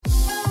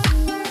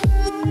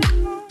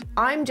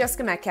I'm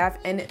Jessica Metcalf,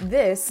 and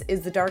this is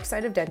the dark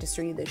side of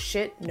dentistry, the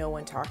shit no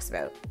one talks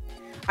about.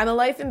 I'm a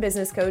life and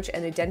business coach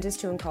and a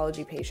dentist to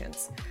oncology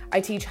patients.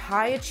 I teach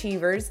high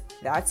achievers,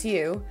 that's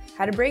you,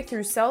 how to break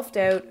through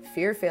self-doubt,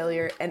 fear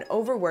failure, and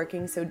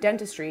overworking so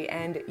dentistry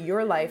and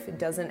your life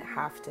doesn't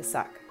have to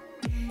suck.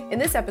 In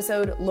this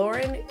episode,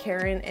 Lauren,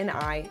 Karen, and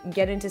I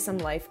get into some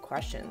life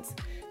questions,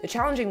 the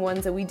challenging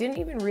ones that we didn't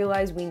even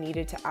realize we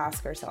needed to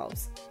ask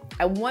ourselves.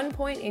 At one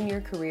point in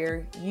your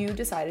career, you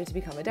decided to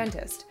become a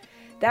dentist.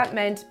 That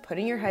meant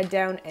putting your head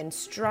down and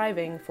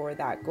striving for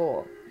that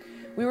goal.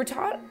 We were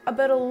taught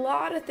about a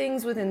lot of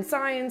things within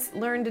science,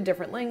 learned a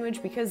different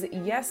language because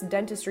yes,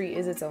 dentistry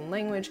is its own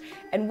language,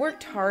 and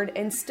worked hard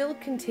and still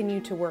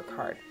continue to work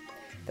hard.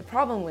 The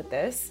problem with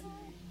this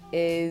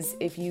is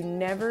if you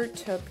never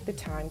took the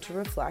time to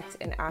reflect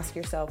and ask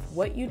yourself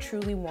what you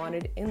truly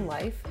wanted in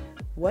life,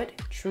 what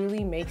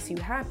truly makes you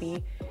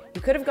happy, you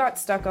could have got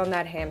stuck on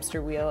that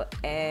hamster wheel,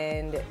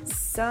 and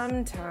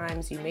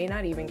sometimes you may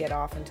not even get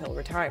off until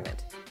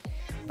retirement.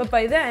 But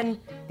by then,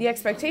 the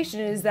expectation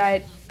is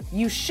that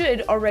you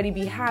should already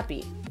be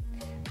happy.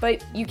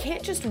 But you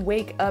can't just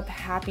wake up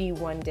happy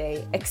one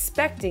day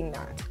expecting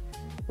that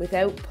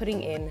without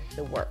putting in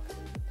the work.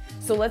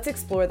 So let's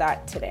explore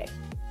that today.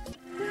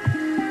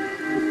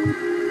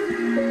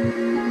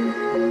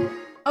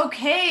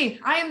 Okay,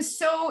 I am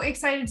so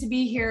excited to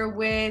be here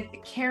with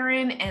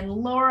Karen and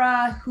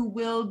Laura, who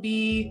will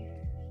be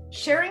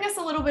sharing us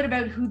a little bit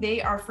about who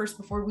they are first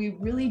before we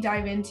really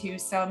dive into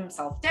some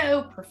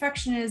self-doubt,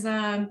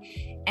 perfectionism,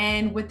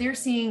 and what they're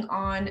seeing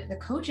on the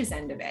coach's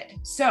end of it.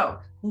 So,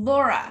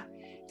 Laura,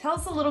 tell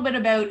us a little bit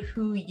about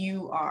who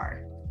you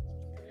are.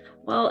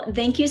 Well,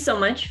 thank you so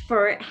much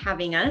for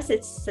having us.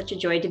 It's such a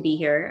joy to be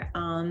here.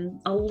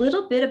 A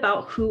little bit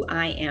about who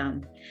I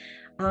am.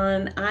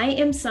 I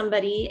am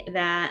somebody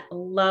that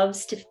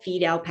loves to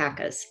feed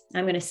alpacas.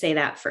 I'm going to say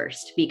that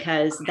first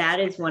because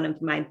that is one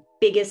of my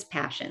biggest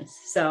passions.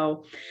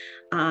 So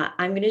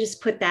I'm going to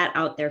just put that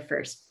out there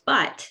first.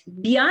 But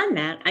beyond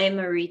that, I am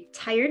a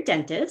retired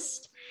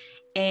dentist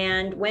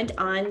and went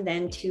on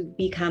then to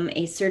become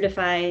a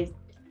certified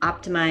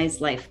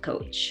optimized life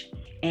coach.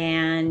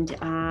 And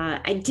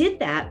I did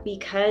that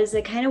because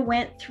I kind of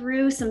went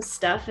through some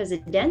stuff as a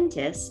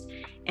dentist,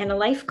 and a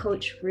life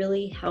coach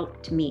really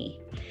helped me.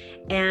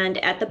 And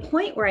at the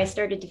point where I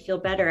started to feel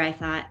better, I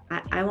thought,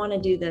 I want to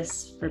do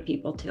this for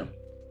people too.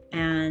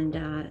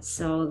 And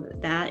so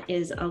that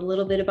is a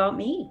little bit about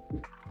me.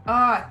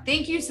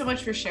 Thank you so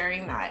much for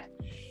sharing that.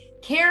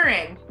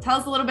 Karen, tell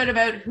us a little bit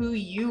about who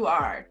you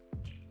are.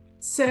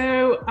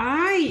 So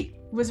I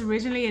was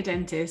originally a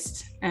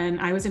dentist and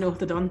I was in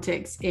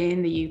orthodontics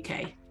in the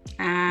UK.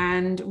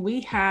 And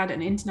we had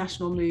an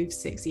international move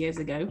 6 years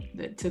ago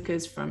that took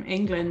us from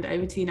England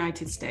over to the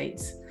United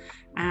States,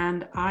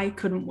 and I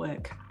couldn't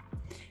work.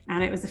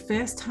 And it was the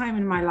first time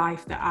in my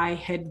life that I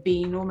had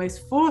been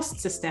almost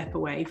forced to step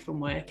away from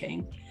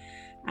working.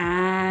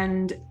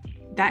 And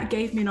that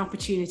gave me an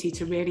opportunity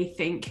to really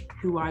think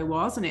who I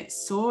was, and it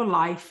saw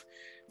life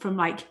from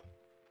like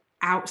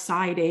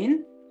outside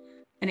in.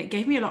 And it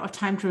gave me a lot of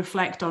time to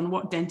reflect on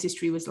what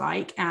dentistry was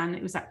like. And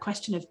it was that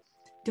question of,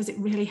 does it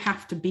really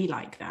have to be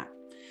like that?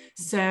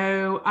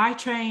 So I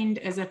trained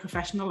as a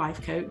professional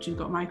life coach and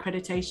got my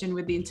accreditation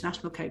with the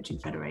International Coaching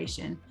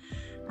Federation.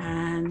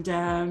 And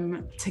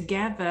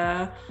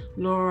together,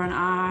 Laura and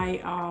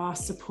I are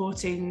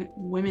supporting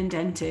women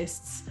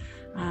dentists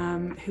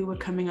who are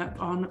coming up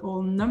on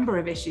all number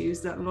of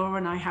issues that Laura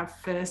and I have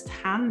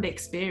first-hand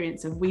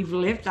experience of. We've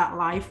lived that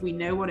life, we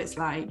know what it's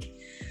like.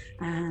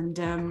 And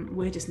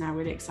we're just now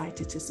really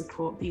excited to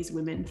support these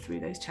women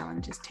through those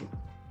challenges too.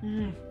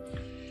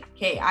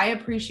 Okay, I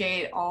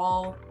appreciate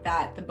all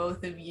that the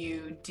both of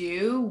you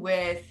do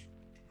with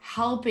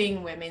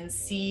helping women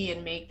see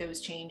and make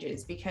those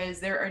changes, because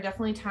there are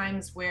definitely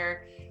times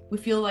where we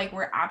feel like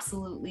we're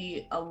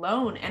absolutely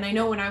alone. And I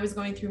know when I was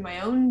going through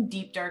my own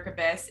deep, dark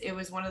abyss, it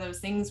was one of those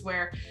things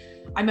where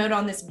I'm out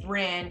on this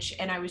branch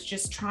and I was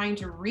just trying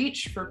to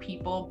reach for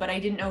people, but I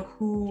didn't know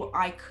who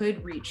I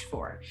could reach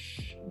for.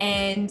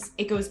 And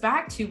it goes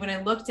back to when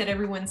I looked at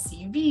everyone's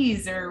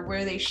CVs or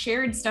where they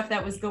shared stuff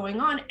that was going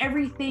on,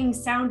 everything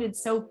sounded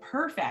so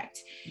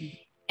perfect.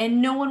 And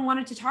no one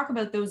wanted to talk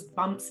about those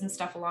bumps and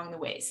stuff along the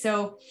way.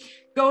 So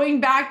going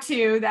back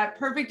to that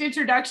perfect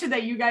introduction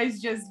that you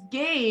guys just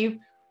gave,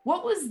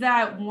 what was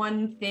that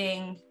one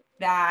thing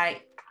that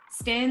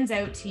stands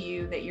out to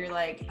you that you're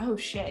like, oh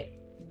shit,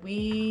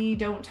 we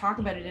don't talk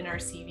about it in our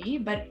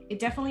CV, but it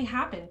definitely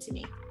happened to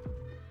me?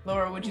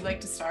 Laura, would you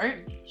like to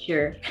start?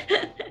 Sure.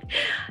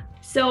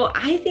 So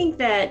I think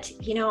that,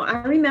 I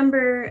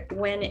remember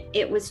when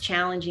it was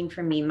challenging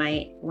for me,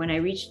 when I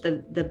reached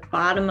the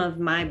bottom of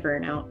my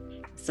burnout,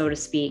 so to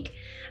speak,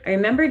 I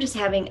remember just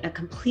having a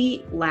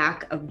complete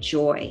lack of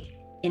joy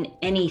in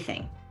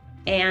anything.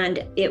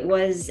 And it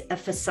was a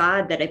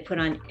facade that I put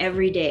on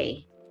every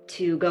day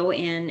to go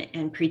in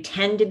and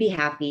pretend to be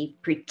happy,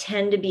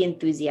 pretend to be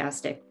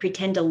enthusiastic,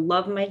 pretend to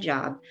love my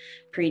job,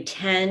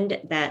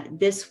 pretend that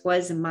this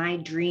was my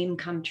dream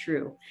come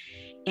true.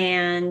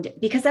 And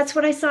because that's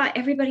what I saw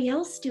everybody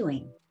else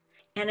doing.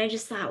 And I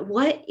just thought,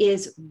 what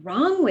is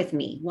wrong with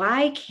me?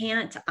 Why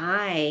can't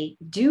I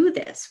do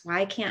this?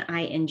 Why can't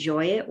I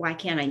enjoy it? Why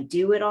can't I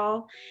do it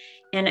all?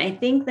 And I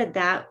think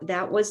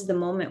that was the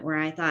moment where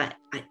I thought,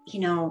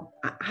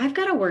 I've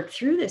got to work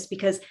through this,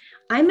 because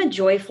I'm a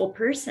joyful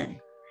person.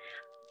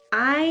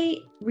 I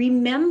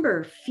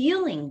remember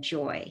feeling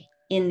joy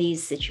in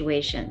these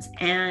situations,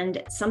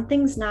 and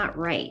something's not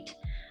right.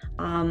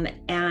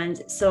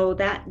 And so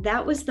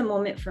that was the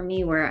moment for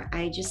me where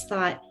I just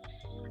thought,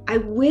 I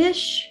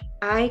wish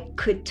I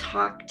could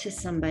talk to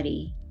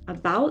somebody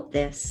about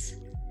this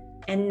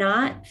and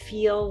not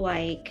feel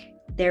like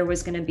there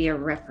was going to be a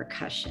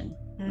repercussion,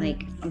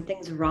 like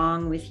something's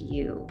wrong with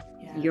you.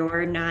 Yeah.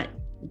 You're not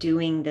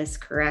doing this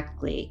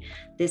correctly.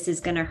 This is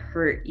going to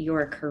hurt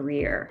your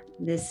career.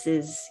 This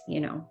is,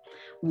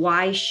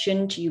 why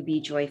shouldn't you be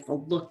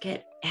joyful? Look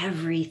at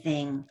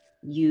everything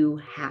you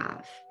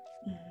have.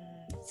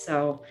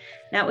 So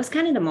that was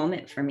kind of the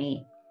moment for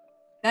me.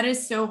 That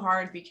is so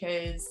hard,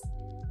 because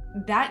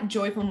that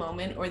joyful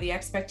moment, or the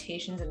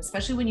expectations, and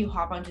especially when you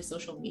hop onto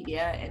social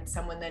media and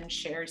someone then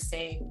shares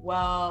saying,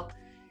 well,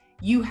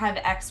 you have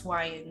X,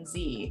 Y, and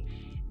Z,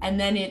 and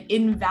then it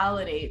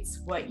invalidates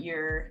what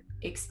you're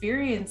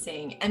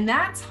experiencing. And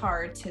that's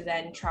hard to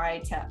then try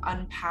to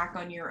unpack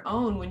on your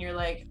own when you're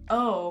like,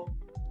 oh,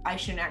 I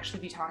shouldn't actually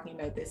be talking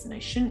about this, and I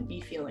shouldn't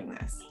be feeling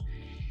this.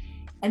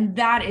 And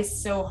that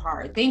is so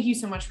hard. Thank you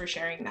so much for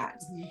sharing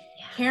that. Yeah.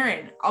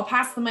 Karen, I'll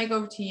pass the mic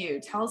over to you.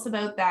 Tell us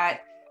about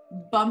that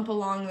bump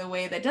along the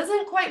way that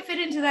doesn't quite fit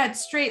into that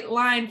straight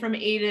line from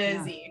A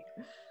to Z.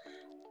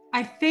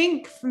 I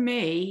think for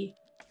me,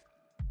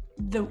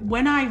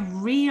 when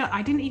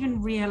I didn't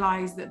even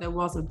realize that there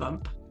was a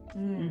bump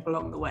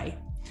along the way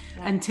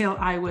until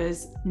I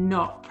was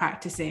not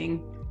practicing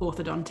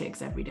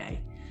orthodontics every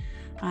day.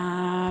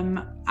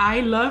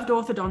 I loved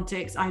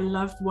orthodontics. I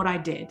loved what I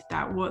did.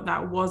 That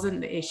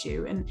wasn't the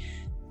issue. And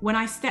when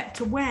I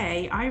stepped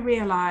away, I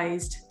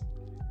realized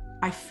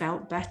I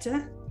felt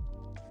better.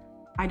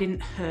 I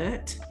didn't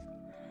hurt.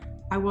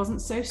 I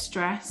wasn't so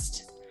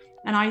stressed.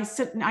 And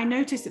I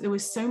noticed that there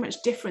was so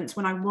much difference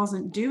when I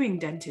wasn't doing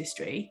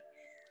dentistry,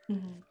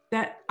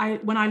 that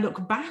when I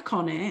look back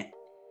on it,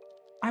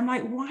 I'm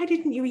like, why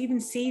didn't you even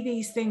see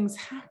these things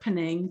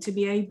happening to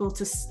be able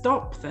to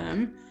stop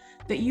them,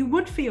 that you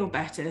would feel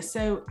better?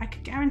 So I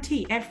could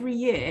guarantee every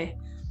year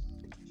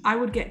I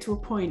would get to a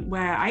point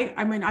where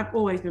I've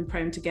always been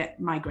prone to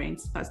get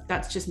migraines.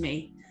 That's just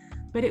me.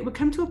 But it would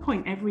come to a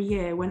point every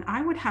year when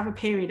I would have a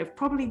period of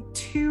probably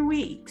 2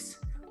 weeks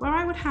where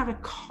I would have a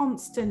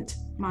constant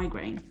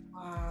migraine.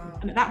 Wow.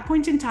 And at that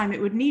point in time, it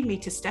would need me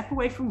to step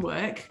away from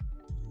work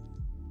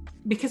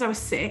because I was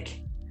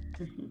sick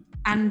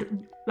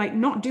and like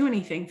not do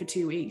anything for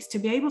 2 weeks to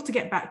be able to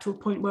get back to a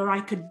point where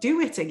I could do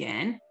it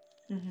again,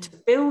 to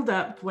build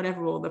up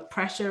whatever, all the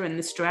pressure and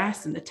the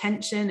stress and the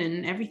tension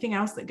and everything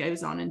else that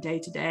goes on in day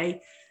to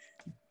day,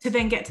 to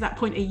then get to that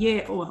point a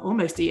year or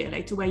almost a year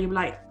later where you're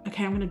like,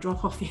 okay, I'm going to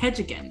drop off the edge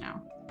again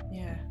now.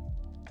 Yeah.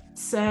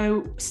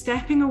 So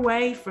stepping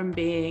away from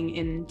being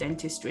in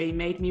dentistry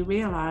made me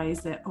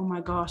realize that, oh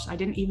my gosh, I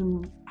didn't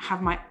even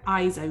have my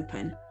eyes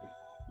open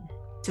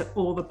to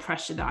all the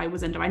pressure that I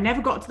was under. I never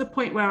got to the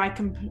point where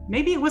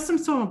maybe it was some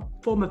sort of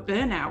form of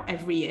burnout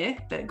every year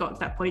that got to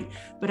that point,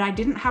 but I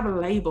didn't have a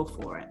label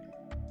for it.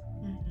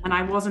 And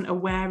I wasn't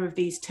aware of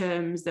these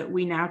terms that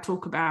we now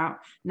talk about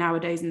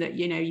nowadays, and that,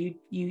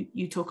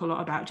 you talk a lot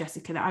about,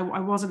 Jessica, that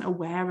I wasn't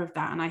aware of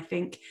that. And I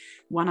think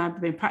when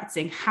I've been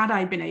practicing, had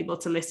I been able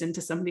to listen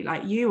to somebody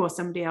like you or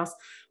somebody else,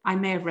 I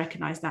may have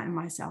recognized that in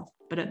myself.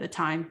 But at the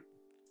time,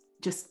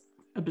 just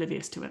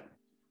oblivious to it.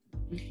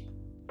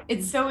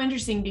 It's so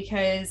interesting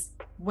because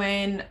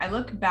when I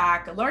look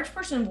back, a large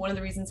portion of one of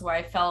the reasons why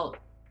I felt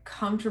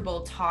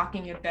comfortable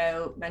talking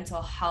about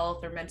mental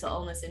health or mental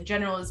illness in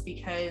general is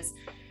because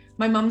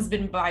my mom's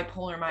been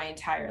bipolar my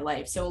entire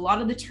life. So a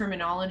lot of the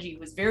terminology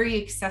was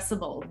very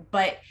accessible.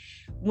 But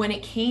when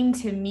it came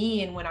to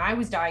me and when I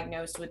was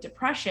diagnosed with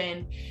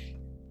depression,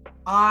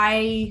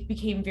 I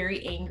became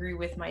very angry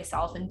with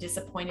myself and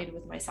disappointed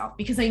with myself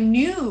because I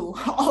knew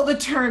all the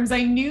terms,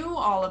 I knew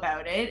all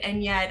about it.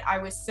 And yet I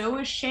was so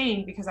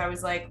ashamed because I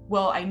was like,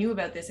 well, I knew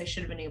about this, I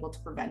should have been able to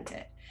prevent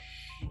it.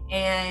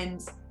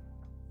 And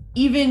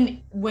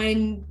even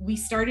when we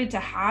started to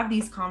have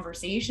these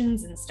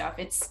conversations and stuff,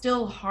 it's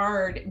still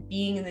hard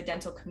being in the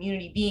dental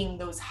community, being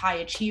those high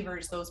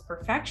achievers, those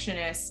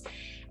perfectionists,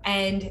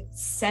 and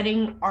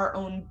setting our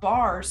own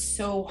bar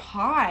so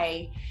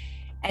high.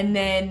 And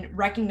then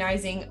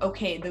recognizing,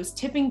 okay, those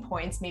tipping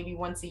points, maybe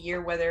once a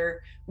year,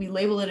 whether we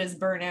label it as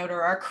burnout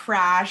or our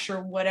crash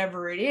or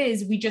whatever it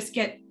is, we just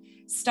get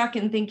stuck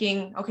in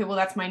thinking, okay, well,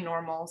 that's my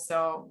normal.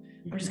 So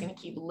I'm just going to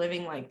keep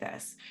living like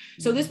this.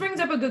 So this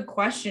brings up a good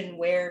question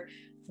where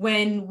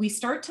when we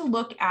start to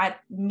look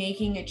at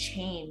making a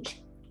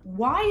change,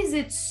 why is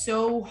it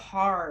so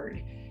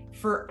hard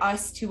for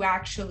us to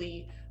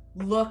actually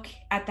look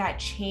at that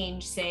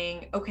change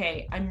saying,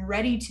 okay, I'm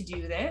ready to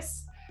do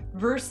this,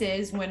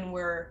 versus when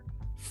we're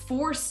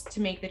forced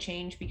to make the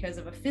change because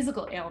of a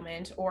physical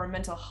ailment or a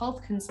mental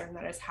health concern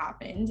that has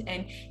happened.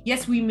 And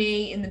yes, we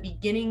may in the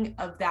beginning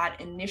of that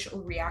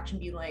initial reaction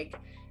be like,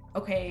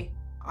 okay,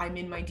 I'm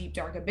in my deep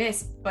dark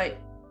abyss, but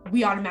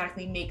we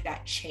automatically make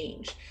that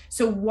change.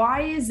 So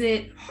why is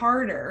it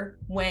harder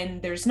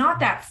when there's not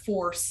that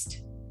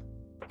forced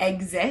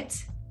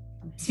exit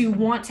to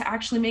want to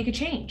actually make a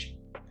change?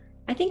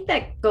 I think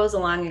that goes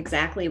along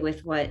exactly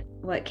with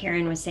what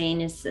Karen was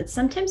saying, is that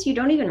sometimes you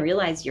don't even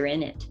realize you're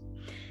in it,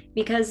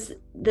 because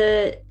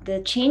the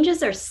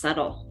changes are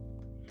subtle.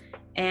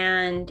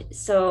 And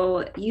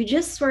so you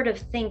just sort of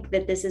think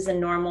that this is a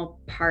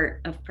normal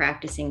part of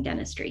practicing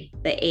dentistry.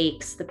 The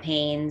aches, the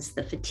pains,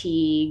 the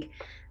fatigue,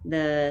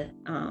 the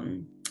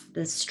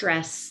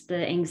stress,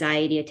 the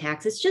anxiety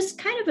attacks. It's just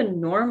kind of a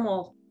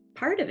normal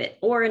part of it,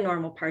 or a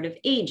normal part of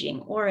aging,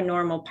 or a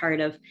normal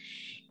part of,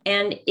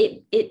 and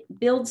it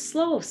builds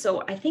slow.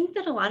 So I think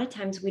that a lot of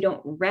times we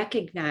don't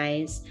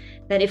recognize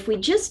that if we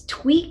just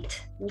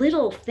tweaked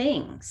little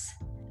things,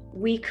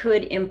 we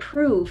could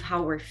improve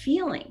how we're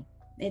feeling.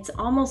 It's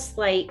almost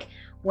like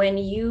when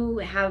you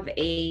have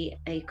a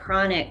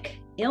chronic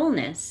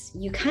illness,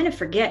 you kind of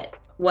forget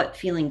what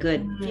feeling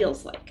good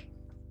feels like.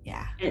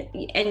 Yeah.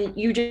 And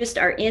you just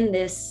are in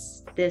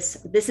this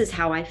is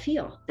how I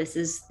feel. This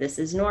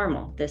is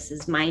normal. This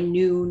is my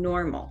new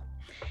normal.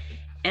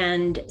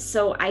 And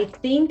so I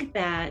think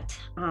that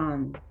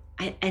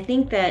I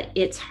think that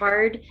it's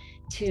hard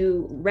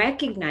to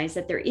recognize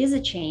that there is a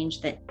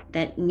change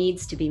that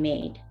needs to be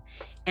made.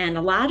 And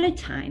a lot of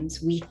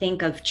times we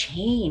think of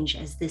change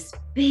as this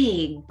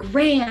big,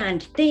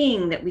 grand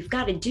thing that we've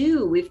got to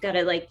do. We've got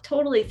to like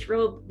totally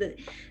throw the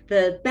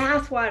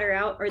bathwater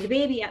out, or the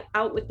baby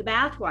out with the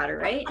bathwater,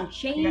 right? And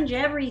change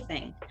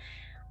everything.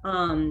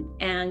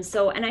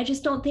 And I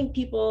just don't think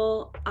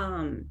people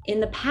in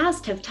the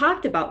past have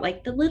talked about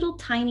like the little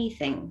tiny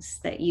things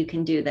that you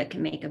can do that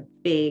can make a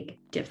big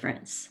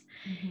difference.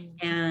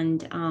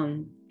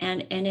 Mm-hmm.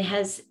 And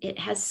it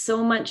has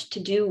so much to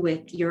do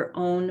with your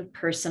own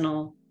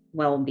personal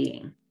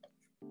well-being.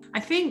 I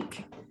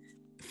think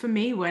for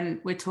me, when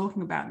we're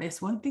talking about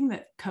this, one thing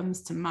that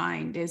comes to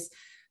mind is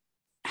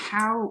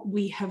how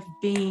we have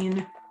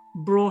been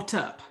brought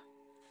up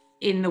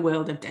in the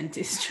world of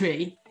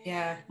dentistry.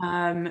 Yeah.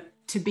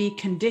 To be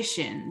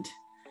conditioned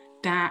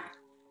that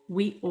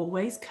we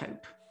always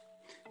cope.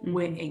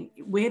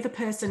 Mm-hmm. We're the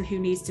person who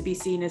needs to be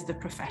seen as the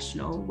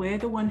professional. We're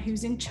the one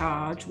who's in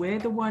charge. We're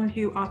the one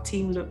who our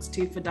team looks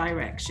to for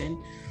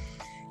direction.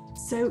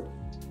 So,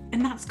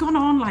 and that's gone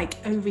on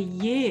like over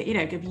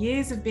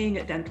years of being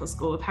at dental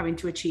school, of having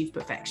to achieve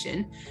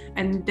perfection.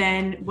 And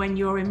then when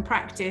you're in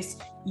practice,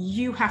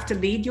 you have to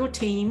lead your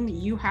team.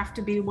 You have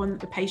to be the one that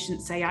the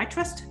patients say, I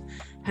trust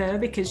her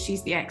because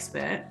she's the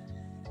expert.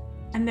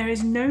 And there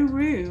is no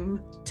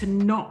room to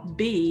not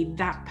be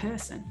that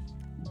person.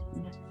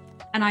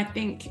 And I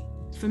think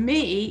for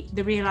me,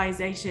 the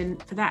realization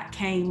for that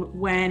came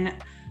when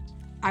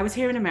I was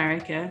here in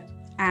America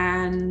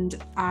and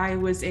I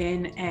was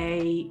in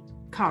a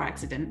car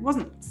accident. It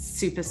wasn't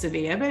super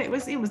severe, but it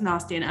was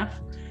nasty enough.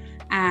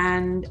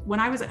 And when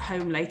I was at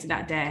home later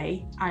that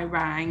day, I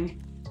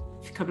rang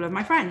a couple of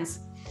my friends.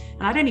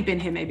 And I'd only been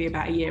here maybe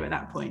about a year at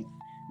that point.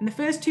 And the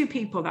first two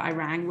people that I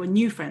rang were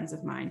new friends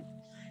of mine.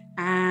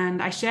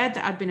 And I shared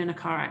that I'd been in a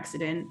car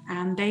accident,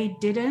 and they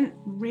didn't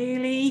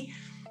really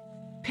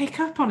pick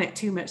up on it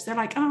too much. They're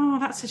like, oh,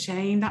 that's a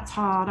shame. That's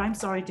hard. I'm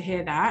sorry to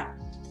hear that.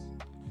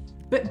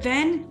 But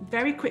then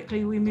very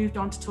quickly, we moved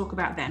on to talk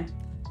about them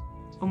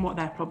and what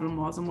their problem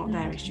was and what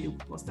their issue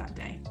was that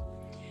day.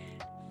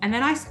 And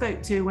then I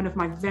spoke to one of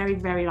my very,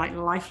 very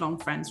lifelong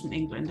friends from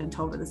England and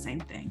told her the same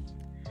thing.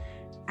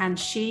 And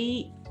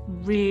she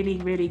really,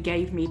 really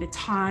gave me the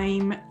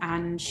time,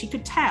 and she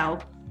could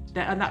tell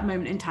that at that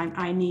moment in time,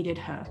 I needed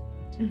her.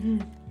 Mm-hmm.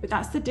 But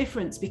that's the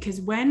difference, because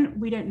when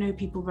we don't know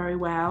people very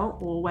well,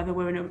 or whether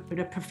we're in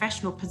a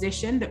professional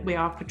position that we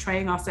are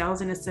portraying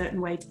ourselves in a certain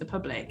way to the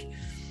public,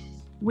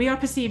 we are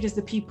perceived as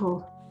the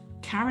people.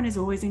 Karen is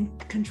always in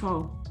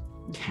control.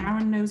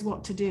 Karen knows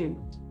what to do.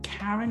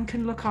 Karen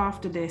can look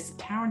after this.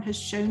 Karen has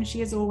shown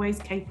she is always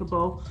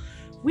capable.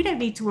 We don't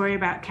need to worry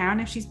about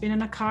Karen if she's been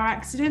in a car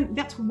accident.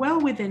 That's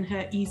well within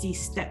her easy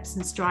steps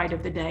and stride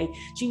of the day.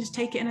 She can just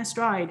take it in a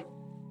stride.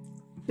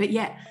 But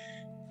yet,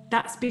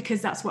 that's because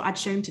that's what I'd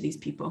shown to these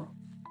people.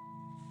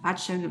 I'd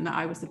shown them that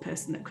I was the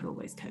person that could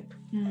always cope.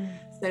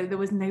 So there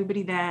was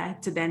nobody there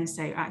to then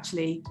say,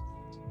 actually,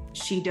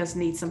 she does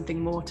need something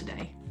more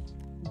today.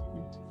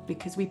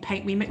 Because we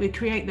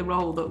create the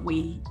role that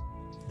we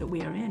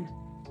are in.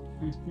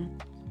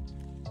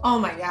 Oh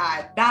my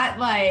God, that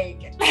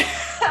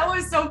that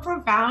was so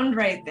profound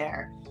right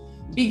there.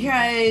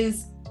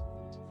 Because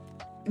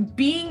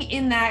being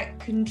in that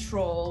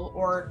control,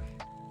 or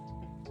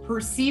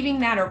perceiving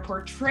that or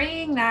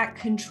portraying that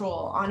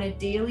control on a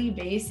daily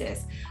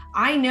basis,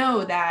 I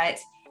know that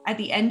at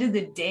the end of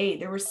the day,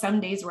 there were some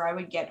days where I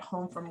would get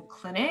home from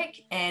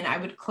clinic and I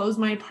would close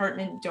my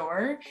apartment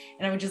door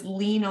and I would just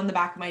lean on the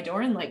back of my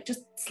door and like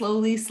just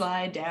slowly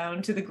slide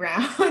down to the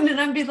ground.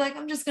 And I'd be like,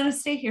 I'm just going to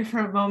stay here for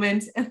a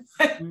moment. And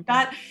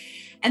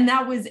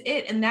that was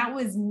it. And that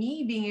was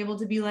me being able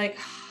to be like,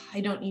 I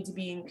don't need to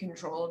be in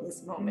control of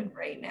this moment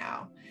right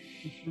now.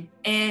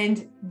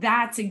 And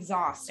that's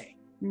exhausting.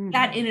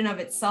 That in and of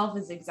itself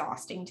is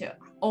exhausting, to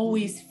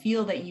always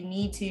feel that you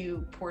need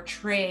to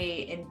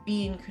portray and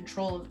be in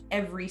control of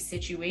every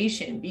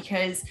situation.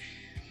 Because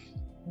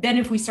then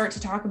if we start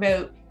to talk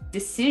about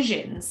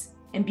decisions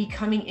and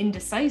becoming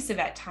indecisive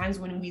at times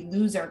when we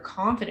lose our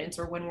confidence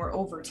or when we're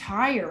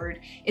overtired,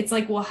 it's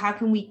like, well, how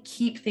can we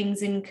keep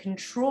things in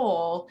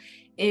control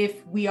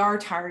if we are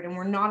tired and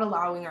we're not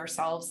allowing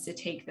ourselves to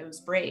take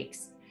those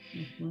breaks?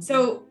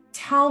 So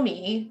tell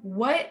me,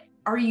 what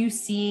are you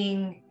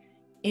seeing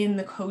in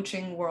the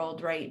coaching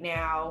world right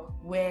now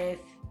with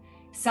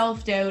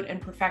self-doubt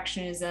and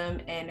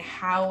perfectionism, and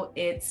how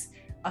it's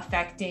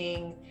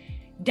affecting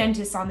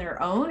dentists on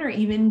their own or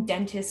even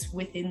dentists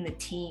within the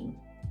team?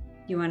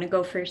 You want to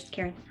go first,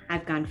 Karen?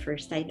 I've gone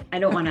first. I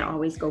don't want to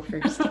always go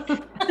first.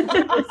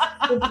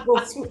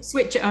 we'll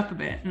switch it up a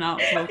bit and I'll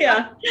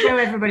throw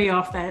everybody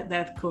off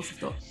their course of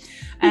thought.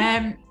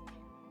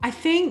 I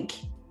think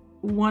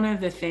one of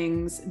the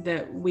things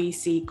that we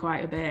see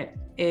quite a bit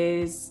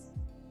is,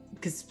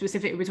 because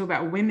specifically we talk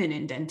about women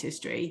in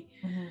dentistry,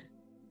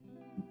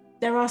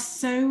 there are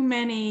so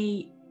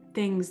many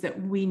things that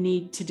we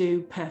need to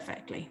do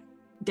perfectly.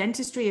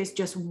 Dentistry is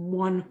just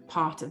one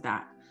part of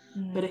that.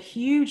 But a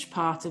huge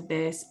part of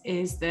this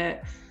is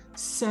that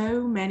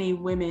so many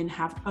women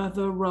have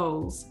other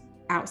roles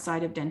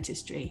outside of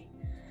dentistry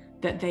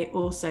that they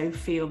also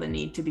feel the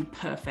need to be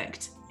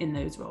perfect in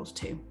those roles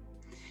too.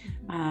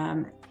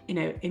 You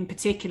know, in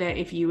particular,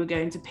 if you were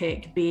going to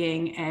pick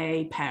being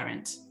a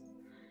parent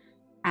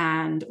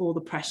and all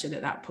the pressure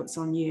that that puts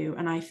on you.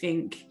 And I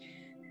think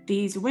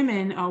these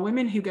women are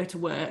women who go to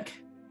work,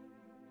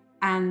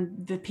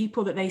 and the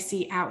people that they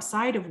see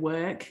outside of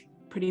work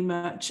pretty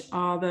much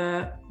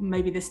are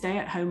maybe the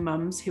stay-at-home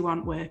mums who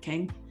aren't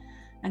working,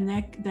 and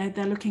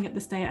they're looking at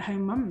the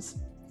stay-at-home mums,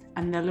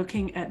 and they're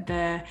looking at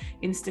their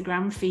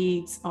Instagram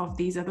feeds of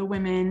these other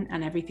women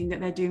and everything that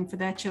they're doing for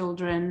their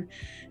children.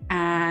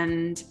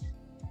 And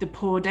the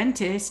poor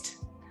dentist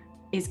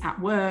is at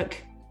work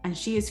and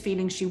she is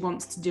feeling she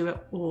wants to do it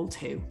all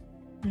too.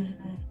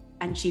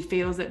 And she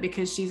feels that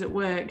because she's at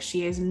work,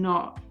 she is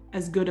not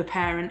as good a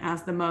parent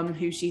as the mum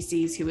who she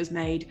sees who has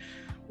made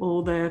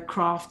all the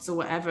crafts or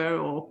whatever,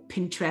 or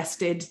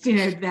Pinterested, you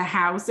know, their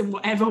house in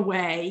whatever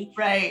way.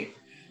 Right.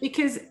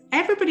 Because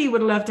everybody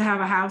would love to have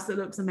a house that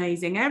looks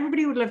amazing.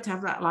 Everybody would love to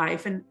have that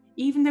life. And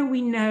even though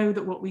we know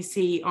that what we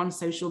see on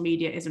social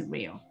media isn't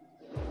real,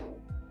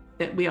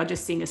 that we are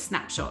just seeing a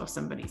snapshot of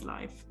somebody's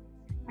life,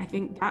 I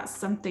think that's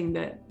something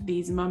that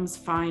these mums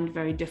find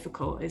very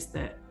difficult, is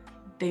that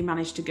they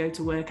manage to go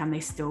to work and they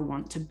still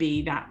want to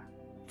be that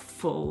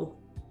full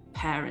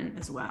parent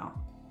as well.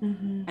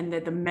 And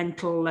that the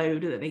mental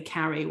load that they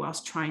carry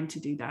whilst trying to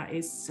do that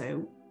is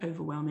so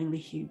overwhelmingly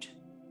huge.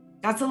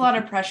 That's a lot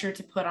of pressure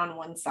to put on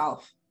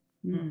oneself.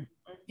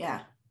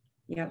 Yeah.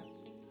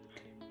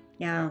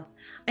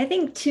 I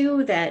think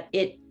too that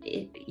it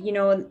you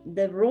know,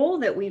 the role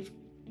that we've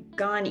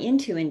gone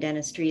into in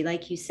dentistry,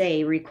 like you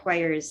say,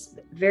 requires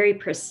very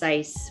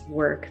precise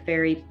work,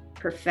 very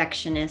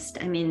perfectionist.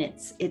 I mean,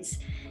 it's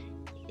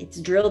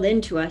drilled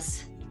into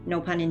us,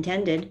 no pun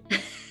intended.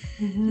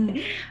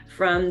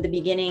 From the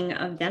beginning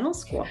of dental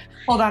school.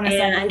 Hold on a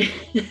second.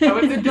 That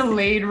was a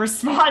delayed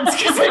response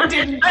because I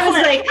didn't. I was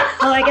like,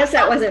 well, I guess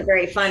that wasn't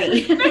very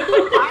funny.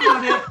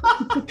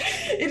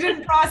 It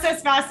didn't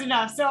process fast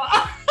enough. So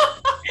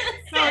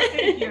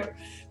thank you.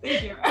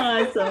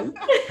 Awesome.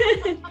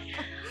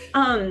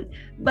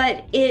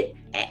 But it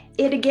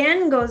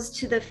again goes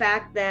to the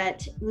fact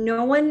that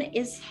no one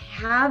is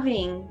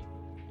having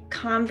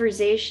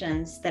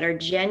conversations that are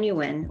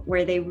genuine,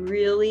 where they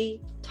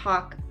really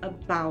talk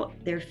about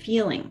their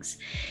feelings.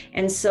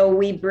 And so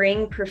we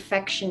bring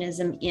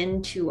perfectionism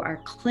into our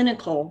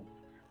clinical,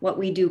 what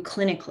we do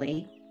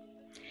clinically.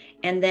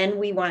 And then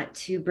we want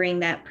to bring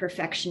that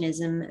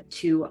perfectionism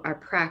to our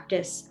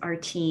practice, our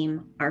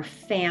team, our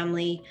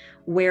family,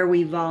 where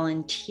we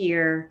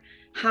volunteer,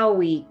 how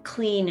we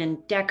clean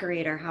and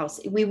decorate our house.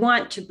 We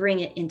want to bring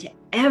it into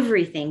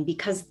everything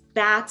because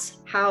that's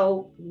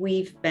how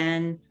we've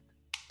been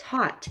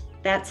taught.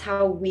 That's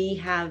how we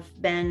have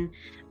been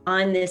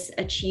on this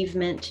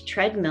achievement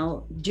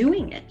treadmill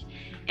doing it.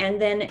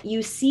 And then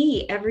you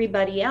see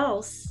everybody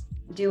else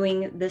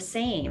doing the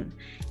same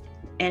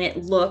and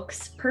it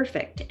looks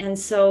perfect. And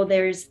so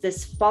there's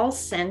this false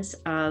sense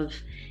of,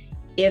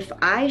 if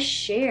I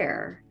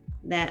share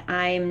that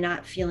I'm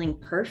not feeling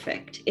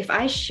perfect, if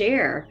I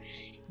share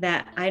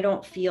that I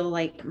don't feel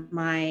like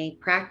my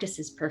practice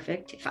is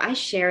perfect, if I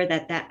share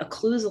that that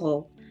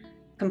occlusal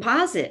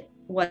composite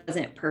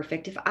wasn't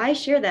perfect, if I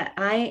share that,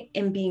 I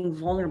am being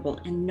vulnerable,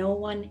 and no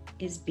one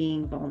is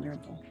being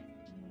vulnerable.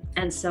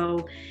 And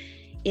so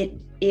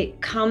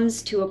it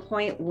comes to a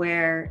point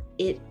where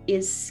it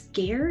is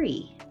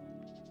scary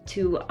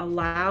to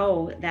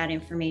allow that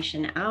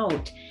information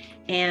out,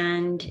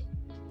 and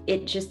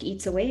it just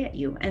eats away at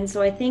you. And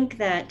so I think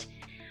that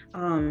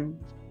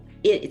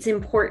it's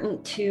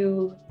important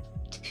to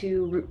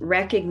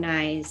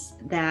recognize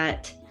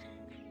that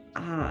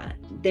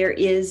there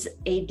is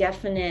a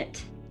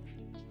definite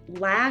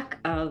lack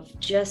of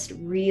just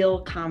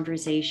real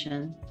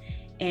conversation.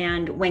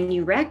 And when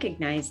you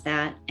recognize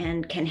that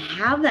and can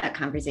have that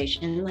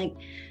conversation, like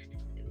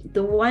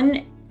the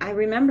one I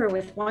remember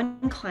with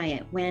one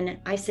client, when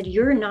I said,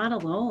 "You're not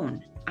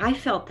alone," I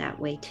felt that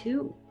way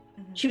too.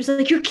 She was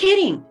like, "You're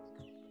kidding.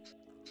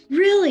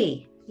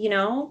 Really?" You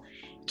know,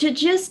 to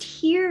just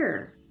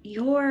hear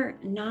you're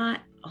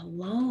not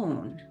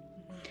alone.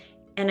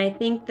 And I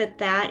think that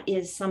that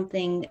is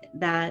something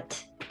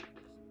that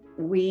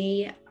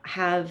we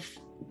have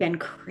been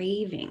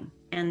craving,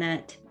 and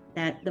that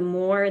the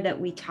more that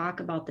we talk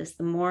about this,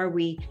 the more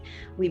we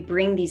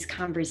bring these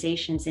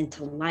conversations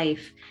into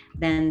life,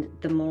 then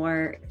the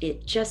more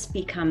it just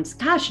becomes,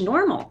 gosh,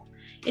 normal.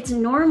 It's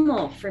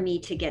normal for me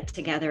to get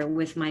together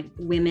with my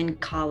women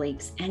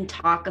colleagues and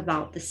talk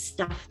about the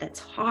stuff that's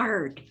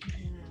hard.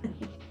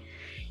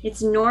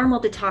 It's normal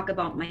to talk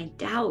about my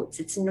doubts.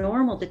 It's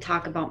normal to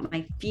talk about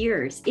my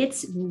fears.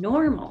 It's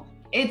normal.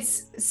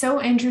 It's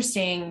so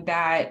interesting,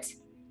 that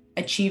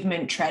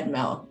achievement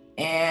treadmill,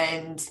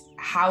 and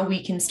how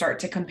we can start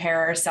to compare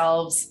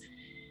ourselves,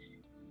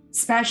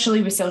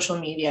 especially with social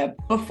media.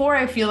 Before,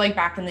 I feel like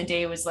back in the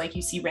day, it was like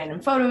you see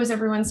random photos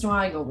every once in a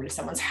while, you go over to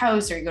someone's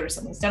house or you go to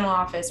someone's dental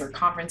office or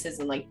conferences,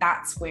 and like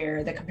that's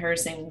where the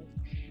comparison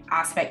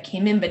aspect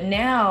came in. But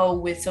now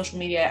with social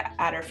media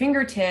at our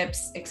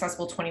fingertips,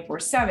 accessible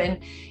 24/7,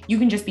 you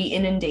can just be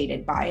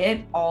inundated by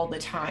it all the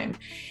time.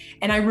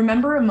 And I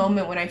remember a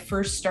moment when I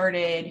first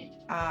started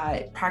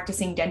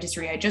practicing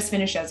dentistry. I just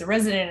finished as a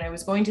resident, and I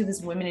was going to this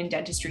women in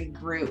dentistry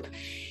group,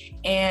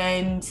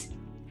 and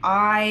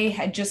I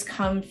had just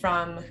come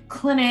from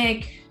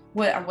clinic.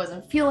 I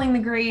wasn't feeling the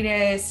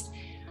greatest.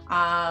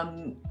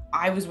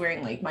 I was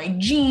wearing like my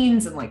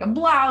jeans and like a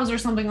blouse or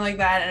something like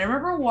that. And I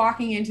remember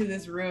walking into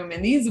this room,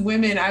 and these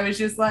women, I was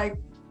just like,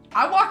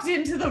 I walked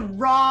into the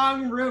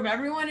wrong room.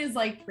 Everyone is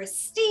like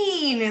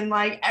pristine and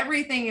like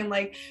everything, and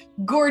like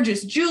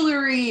gorgeous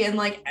jewelry and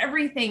like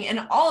everything.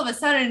 And all of a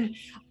sudden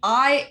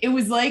it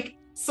was like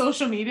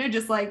social media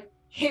just like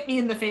hit me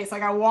in the face.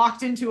 Like I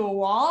walked into a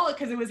wall,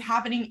 because it was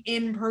happening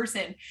in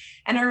person.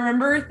 And I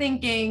remember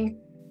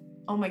thinking,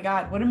 oh my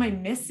God, what am I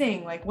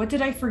missing? Like, what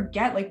did I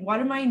forget? Like, what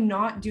am I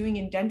not doing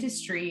in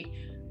dentistry?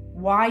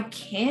 Why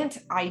can't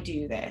I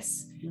do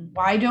this?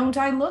 Why don't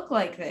I look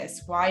like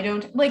this? Why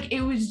don't, like,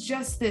 it was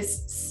just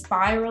this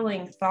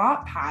spiraling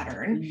thought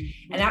pattern.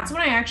 And that's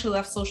when I actually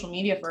left social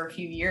media for a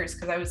few years,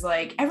 because I was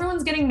like,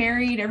 everyone's getting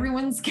married,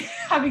 everyone's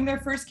having their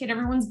first kid,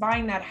 everyone's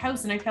buying that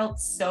house. And I felt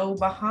so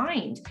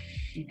behind.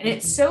 And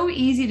it's so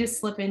easy to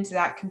slip into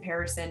that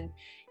comparison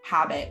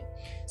habit.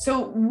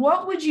 So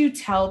what would you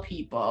tell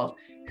people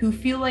who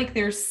feel like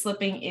they're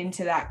slipping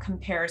into that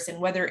comparison,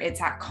 whether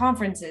it's at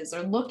conferences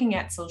or looking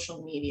at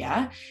social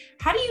media?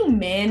 How do you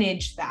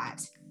manage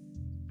that?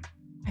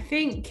 I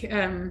think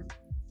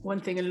one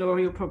thing, and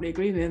Laura, you'll probably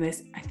agree with me on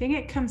this, I think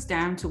it comes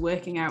down to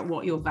working out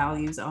what your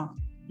values are.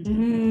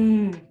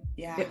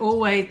 Yeah.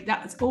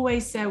 That's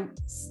always so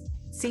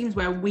seems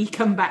where we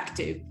come back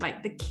to,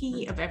 like the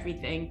key of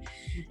everything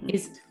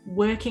is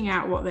working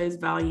out what those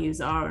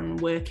values are and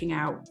working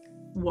out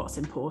what's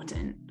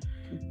important.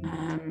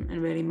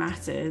 And really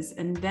matters.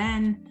 And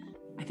then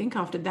I think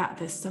after that,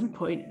 there's some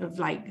point of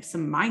like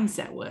some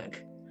mindset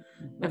work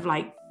of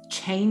like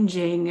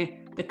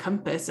changing the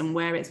compass and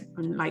where it's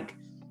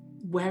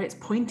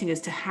pointing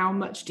as to how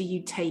much do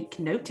you take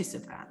notice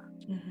of that.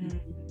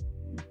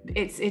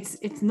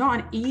 It's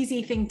not an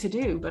easy thing to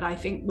do, but I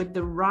think with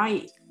the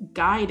right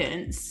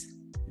guidance,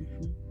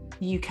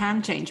 you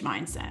can change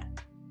mindset.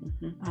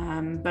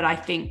 But I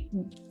think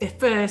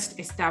first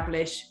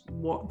establish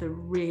what the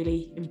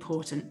really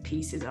important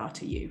pieces are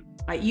to you.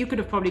 Like you could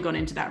have probably gone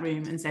into that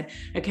room and said,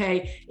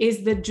 okay,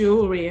 is the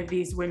jewelry of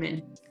these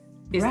women,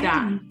 is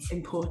that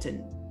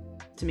important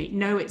to me?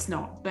 No, it's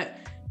not. But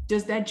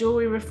does their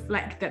jewelry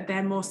reflect that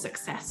they're more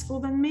successful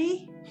than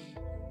me?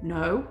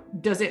 No.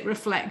 Does it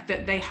reflect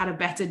that they had a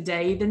better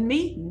day than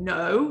me?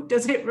 No.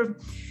 Does it?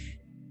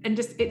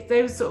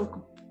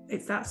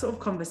 It's that sort of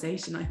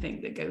conversation, I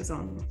think, that goes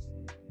on.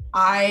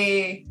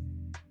 I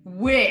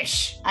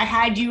wish I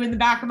had you in the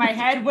back of my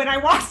head when I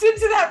walked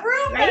into that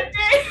room that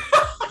day.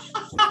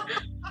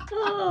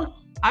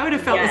 I would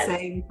have felt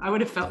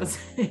the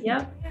same.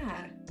 Yep.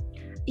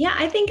 Yeah,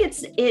 I think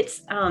it's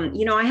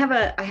I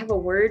have a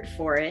word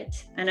for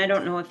it, and I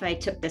don't know if I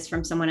took this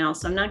from someone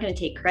else, so I'm not going to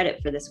take credit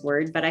for this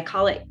word, but I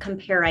call it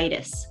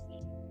comparitis.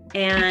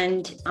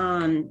 And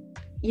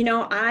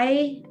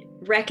I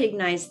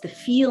recognize the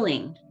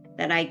feeling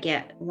that I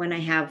get when I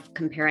have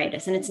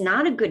comparitis, and it's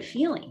not a good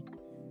feeling.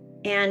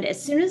 And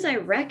as soon as I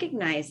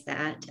recognize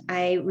that,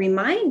 I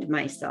remind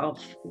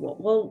myself,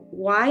 well,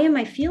 why am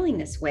I feeling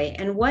this way?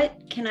 And what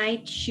can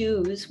I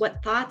choose?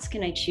 What thoughts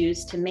can I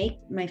choose to make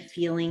my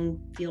feeling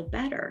feel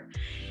better?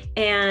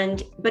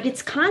 But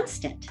it's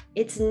constant.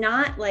 It's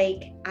not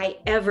like I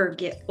ever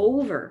get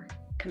over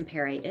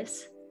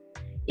comparitis.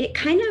 It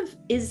kind of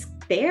is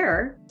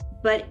there,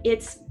 but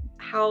it's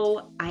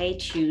how I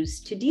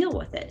choose to deal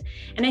with it.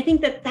 And I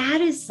think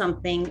that is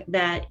something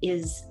that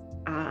is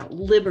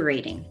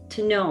liberating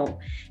to know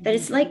that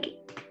it's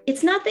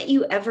not that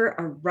you ever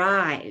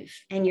arrive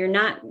and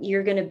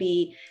you're going to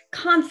be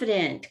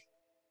confident,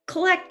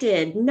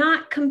 collected,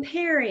 not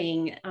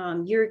comparing.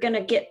 You're going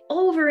to get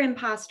over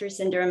imposter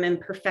syndrome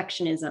and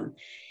perfectionism.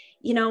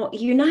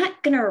 You're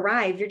not going to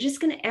arrive. You're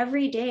just going to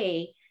every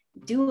day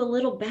do a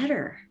little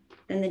better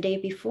than the day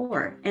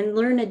before and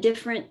learn a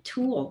different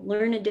tool,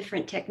 learn a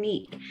different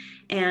technique.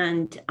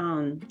 And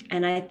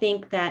I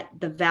think that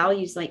the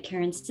values, like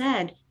Karen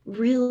said,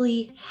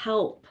 really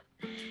help,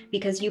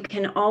 because you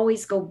can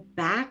always go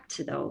back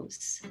to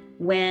those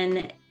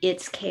when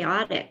it's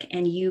chaotic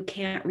and you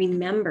can't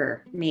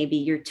remember maybe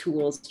your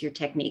tools, your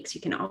techniques.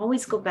 You can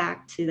always go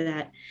back to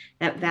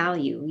that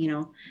value.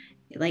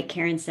 Like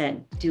Karen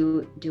said,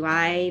 do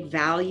I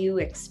value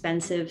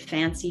expensive,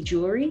 fancy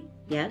jewelry?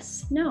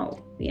 Yes, no,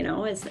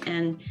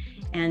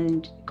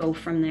 and go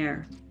from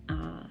there.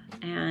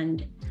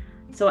 And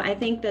so I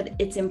think that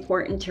it's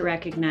important to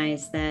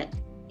recognize that,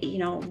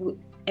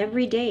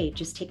 every day,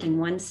 just taking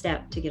one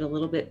step to get a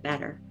little bit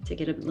better.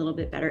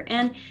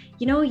 And,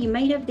 you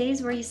might have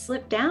days where you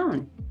slip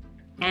down,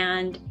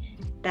 and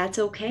that's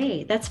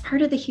okay. That's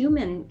part of the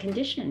human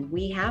condition.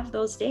 We have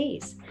those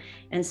days.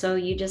 And so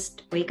you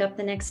just wake up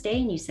the next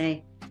day and you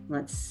say,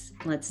 let's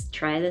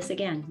try this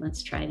again.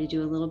 Let's try to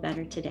do a little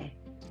better today.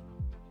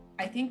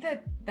 I think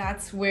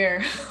that's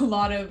where a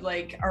lot of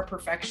our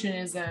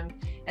perfectionism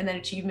and then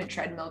achievement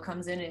treadmill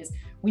comes in, is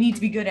we need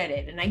to be good at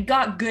it. And I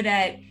got good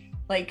at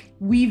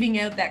weaving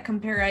out that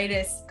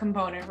comparitis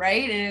component,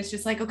 right? And it's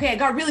just okay, I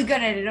got really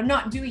good at it. I'm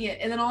not doing it.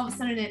 And then all of a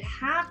sudden it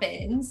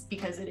happens,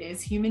 because it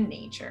is human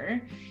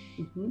nature.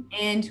 Mm-hmm.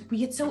 And we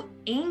get so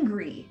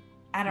angry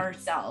at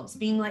ourselves,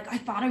 being I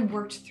thought I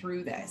worked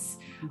through this.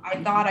 Mm-hmm.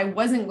 I thought I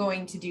wasn't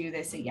going to do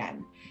this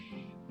again.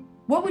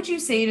 What would you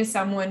say to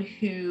someone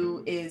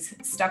who is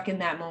stuck in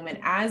that moment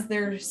as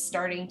they're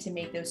starting to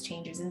make those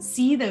changes and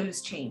see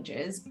those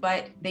changes,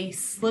 but they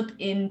slip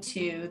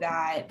into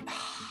that,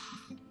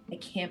 I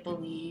can't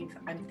believe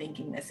I'm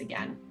thinking this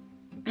again?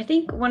 I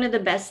think one of the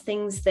best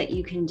things that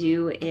you can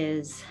do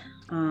is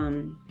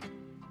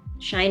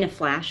shine a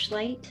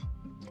flashlight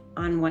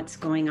on what's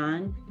going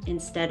on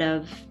instead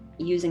of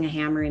using a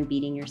hammer and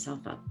beating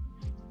yourself up.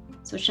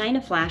 So shine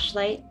a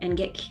flashlight and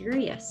get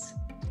curious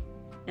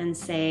and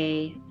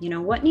say,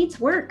 what needs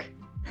work?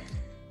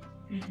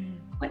 Mm-hmm.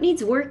 What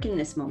needs work in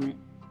this moment?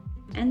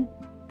 And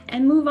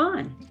move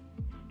on.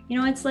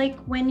 It's like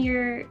when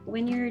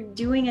you're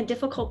doing a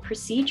difficult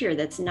procedure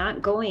that's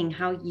not going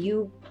how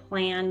you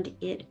planned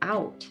it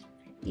out.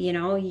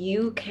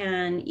 You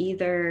can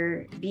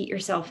either beat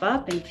yourself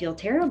up and feel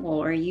terrible,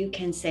 or you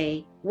can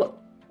say, what?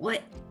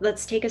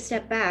 Let's take a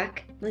step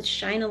back. Let's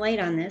shine a light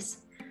on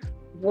this.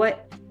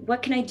 What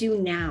can I do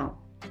now?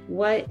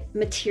 What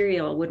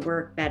material would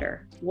work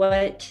better?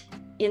 What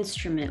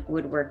instrument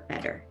would work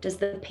better? Does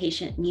the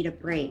patient need a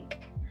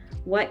break?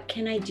 What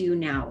can I do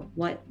now?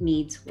 What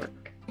needs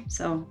work?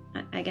 So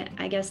I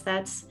guess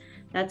that's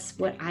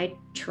what I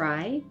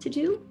try to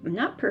do. I'm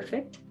not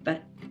perfect,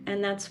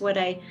 and that's what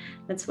I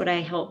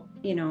help,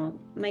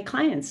 my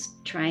clients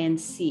try and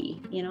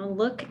see,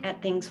 look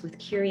at things with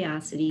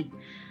curiosity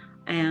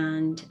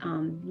and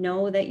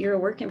know that you're a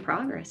work in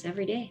progress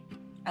every day.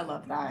 I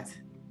love that.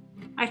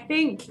 I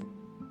think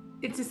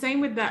it's the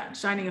same with that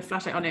shining a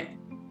flashlight on it.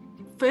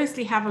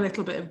 Firstly, have a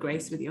little bit of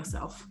grace with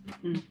yourself,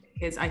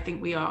 because I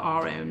think we are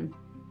our own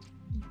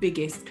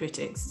biggest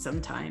critics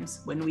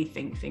sometimes when we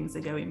think things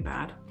are going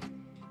bad.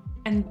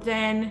 And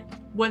then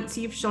once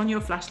you've shone your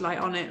flashlight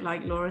on it,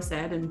 like Laura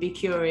said, and be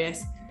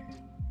curious,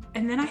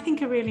 and then I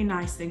think a really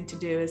nice thing to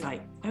do is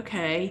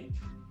okay,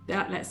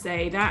 let's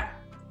say that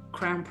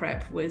crown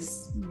prep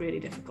was really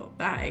difficult.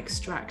 That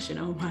extraction,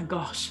 oh my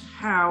gosh,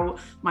 how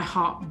my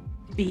heart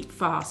beat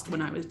fast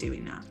when I was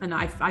doing that. And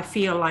I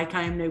feel like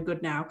I am no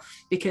good now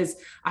because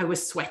I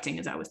was sweating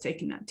as I was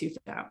taking that tooth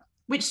out,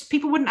 which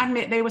people wouldn't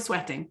admit they were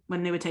sweating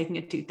when they were taking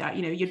a tooth out.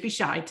 You'd be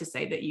shy to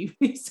say that you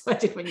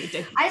sweated when you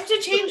did. I have to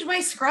change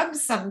my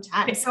scrubs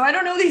sometimes, so I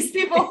don't know these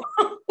people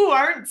who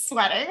aren't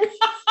sweating.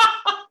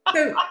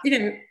 So,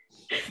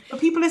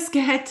 people are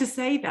scared to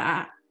say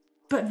that,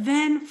 but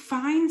then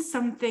find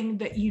something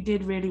that you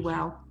did really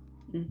well.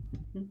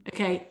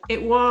 Okay,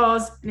 it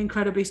was an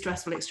incredibly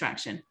stressful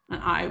extraction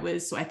and I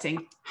was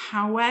sweating.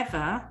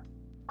 However,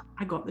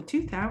 I got the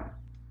tooth out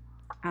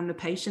and the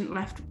patient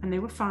left and they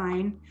were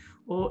fine.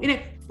 Or,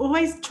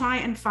 always try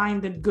and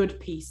find the good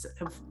piece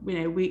of,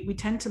 we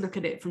tend to look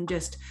at it from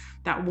just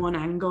that one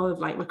angle of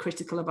we're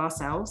critical of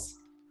ourselves.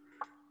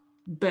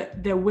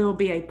 but there will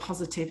be a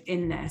positive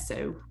in there.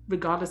 So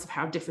regardless of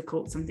how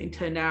difficult something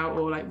turned out,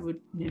 or like,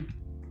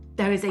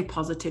 there is a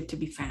positive to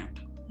be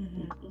found.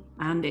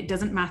 And it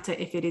doesn't matter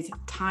if it is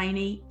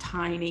tiny,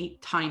 tiny,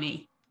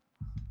 tiny,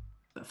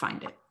 but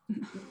find it.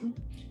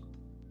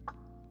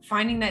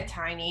 Finding that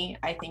tiny,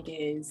 I think,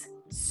 is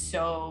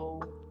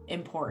so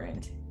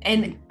important.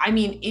 And I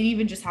mean, it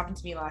even just happened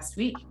to me last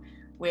week,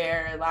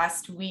 where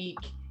last week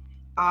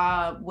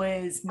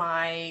was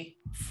my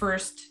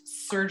first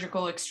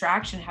surgical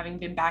extraction, having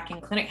been back in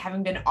clinic,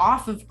 having been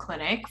off of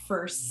clinic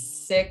for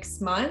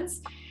 6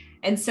 months.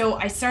 And so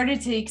I started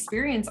to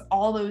experience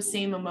all those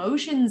same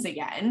emotions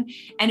again.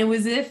 And it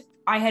was as if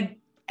I had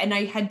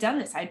done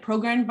this. I had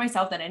programmed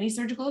myself that any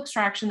surgical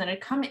extraction that had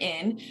come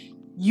in,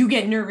 you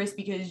get nervous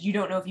because you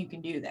don't know if you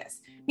can do this.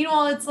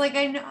 Meanwhile, it's like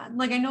I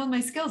know my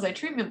skills. I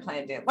treatment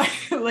planned it.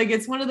 Like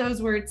it's one of those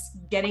where it's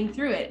getting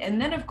through it. And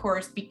then, of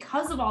course,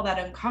 because of all that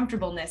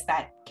uncomfortableness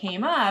that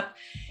came up,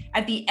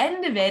 at the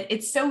end of it,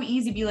 it's so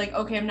easy to be like,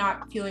 okay, I'm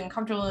not feeling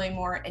uncomfortable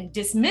anymore, and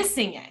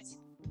dismissing it.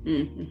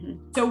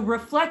 So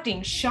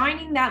reflecting,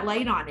 shining that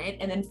light on it,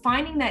 and then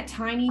finding that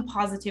tiny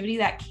positivity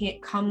that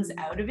comes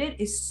out of it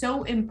is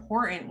so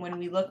important when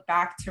we look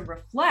back to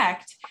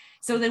reflect,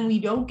 so then we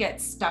don't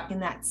get stuck in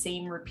that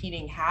same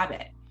repeating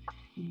habit.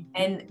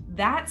 And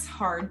that's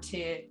hard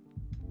to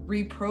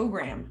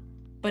reprogram,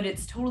 but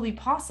it's totally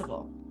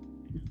possible.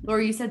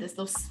 Laura, you said this,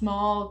 those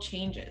small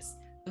changes,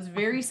 those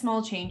very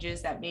small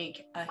changes that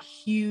make a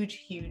huge,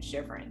 huge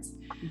difference.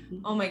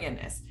 Oh my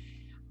goodness.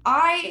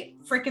 I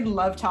freaking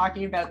love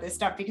talking about this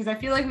stuff because I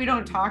feel like we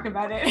don't talk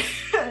about it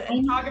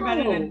and talk about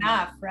it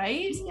enough,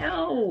 right?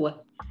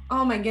 No.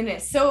 Oh my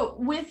goodness. So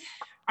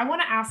I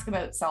want to ask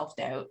about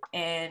self-doubt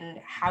and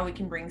how it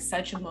can bring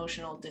such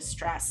emotional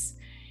distress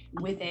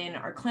within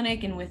our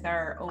clinic and with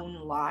our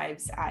own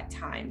lives at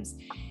times.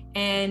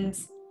 And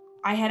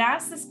I had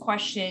asked this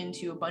question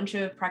to a bunch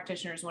of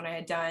practitioners when I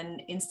had done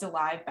Insta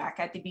Live back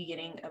at the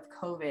beginning of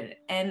COVID.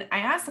 And I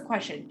asked the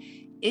question,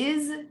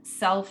 is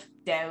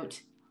self-doubt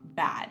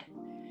bad?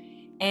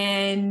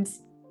 And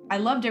I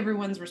loved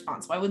everyone's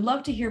response. So I would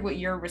love to hear what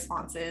your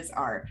responses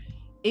are.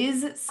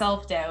 Is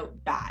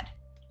self-doubt bad?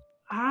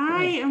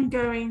 I am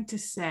going to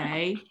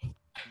say,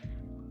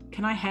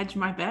 can I hedge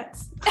my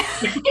bets?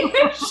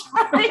 It's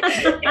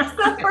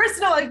the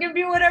personal. It can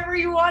be whatever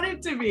you want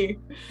it to be.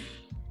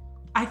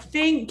 I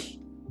think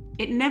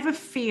it never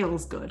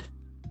feels good.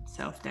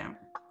 Self-doubt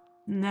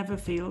never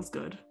feels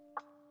good.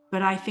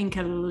 But I think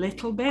a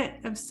little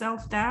bit of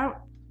self-doubt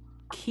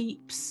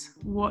keeps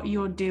what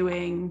you're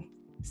doing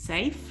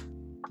safe.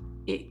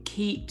 It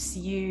keeps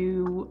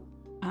you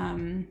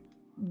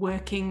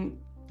working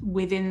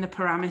within the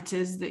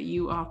parameters that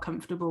you are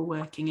comfortable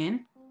working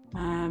in.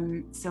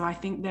 So I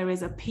think there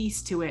is a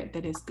piece to it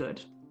that is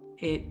good.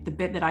 The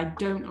bit that I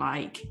don't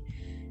like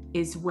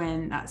is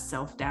when that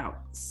self-doubt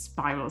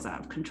spirals out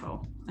of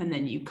control and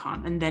then you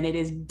can't, and then it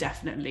is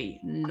definitely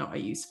not a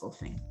useful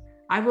thing.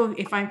 I will,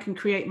 if I can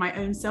create my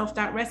own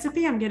self-doubt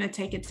recipe, I'm going to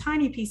take a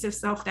tiny piece of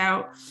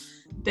self-doubt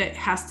that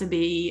has to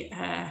be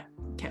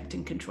kept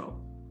in control.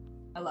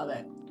 I love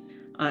it.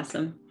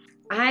 Awesome.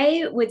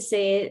 I would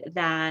say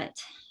that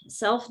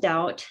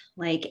self-doubt,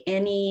 like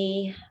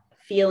any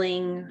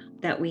feeling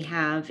that we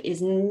have,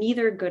 is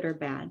neither good or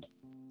bad.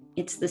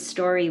 It's the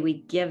story we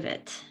give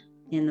it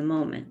in the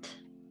moment.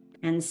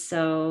 And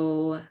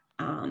so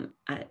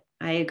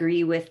I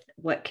agree with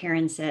what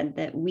Karen said,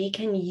 that we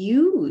can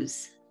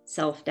use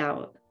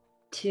self-doubt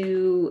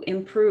to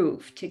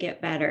improve, to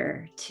get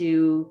better,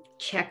 to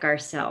check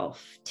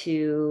ourselves,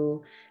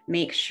 to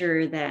make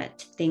sure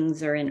that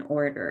things are in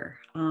order.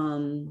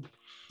 And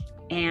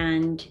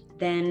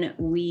then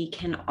we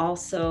can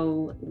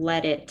also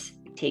let it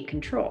take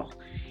control.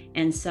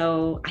 And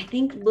so I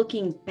think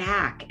looking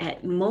back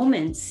at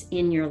moments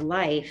in your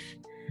life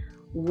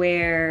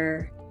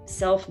where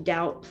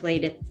self-doubt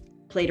played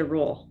a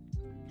role,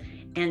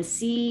 and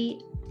see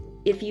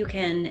if you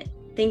can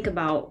think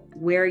about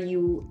where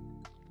you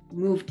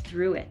moved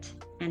through it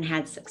and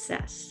had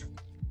success,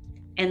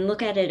 and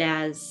look at it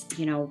as,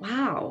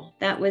 wow,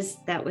 that was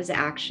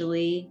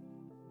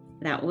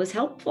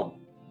helpful.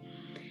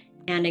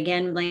 And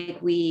again, like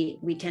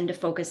we tend to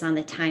focus on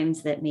the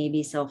times that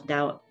maybe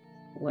self-doubt,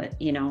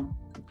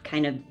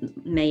 kind of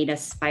made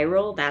us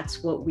spiral.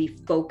 That's what we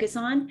focus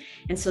on.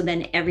 And so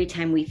then every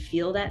time we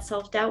feel that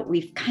self-doubt,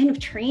 we've kind of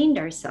trained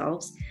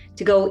ourselves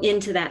to go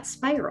into that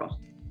spiral.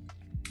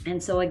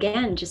 And so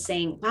again, just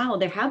saying, wow,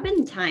 there have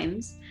been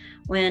times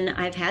when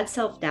I've had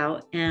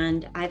self-doubt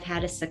and I've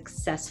had a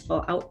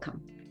successful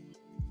outcome.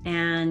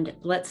 And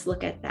let's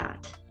look at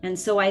that. And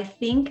so I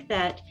think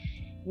that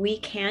we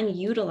can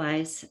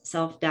utilize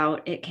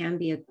self-doubt. It can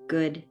be a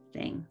good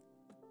thing.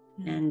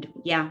 And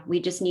yeah, we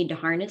just need to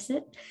harness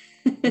it.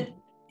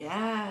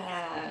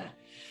 Yeah.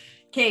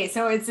 Okay,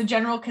 so it's a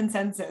general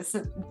consensus.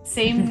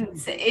 Same,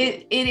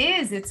 it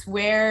is. It's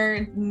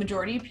where the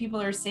majority of people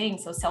are saying.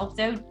 So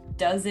self-doubt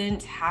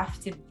doesn't have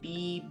to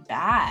be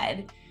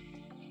bad.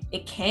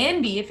 It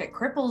can be if it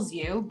cripples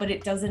you, but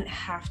it doesn't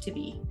have to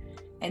be.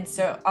 And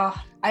so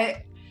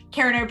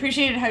Karen, I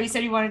appreciated how you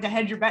said you wanted to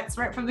hedge your bets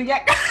right from the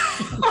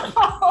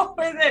get-go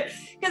with it.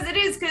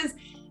 Because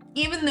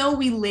even though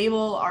we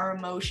label our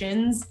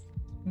emotions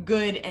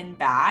good and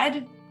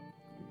bad,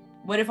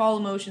 what if all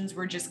emotions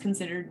were just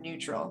considered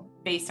neutral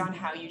based on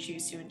how you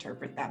choose to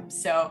interpret them?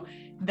 So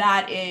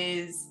that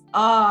is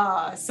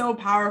so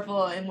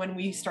powerful. And when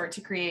we start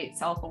to create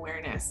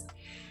self-awareness.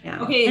 Yeah.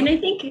 Okay. And I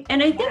think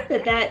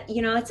that,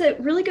 you know, it's a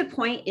really good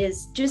point,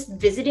 is just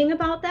visiting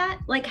about that.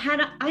 Like,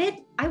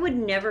 I would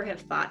never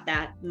have thought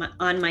that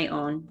on my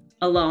own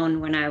alone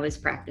when I was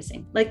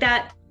practicing like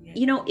that.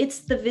 You know,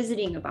 it's the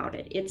visiting about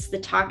it. It's the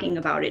talking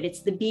about it.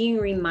 It's the being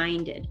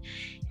reminded.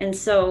 And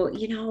so,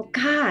 you know,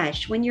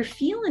 gosh, when you're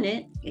feeling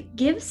it,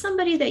 give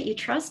somebody that you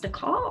trust a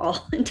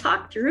call and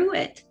talk through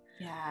it.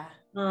 Yeah.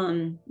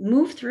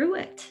 Move through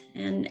it.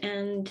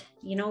 And,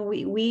 you know,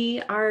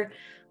 we are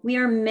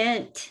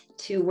meant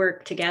to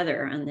work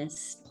together on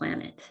this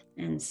planet.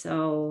 And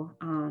so,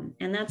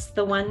 and that's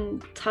the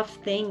one tough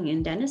thing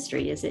in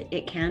dentistry, is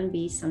it can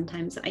be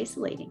sometimes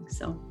isolating.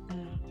 So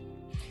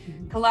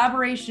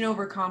collaboration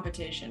over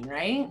competition,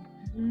 right?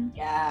 Mm-hmm.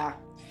 Yeah.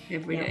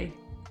 Every day.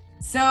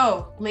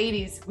 So,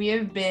 ladies, we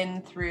have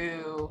been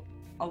through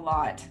a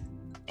lot,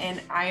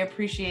 and I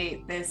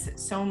appreciate this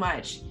so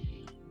much.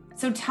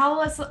 So tell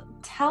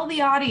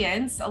the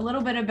audience a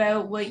little bit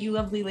about what you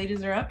lovely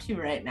ladies are up to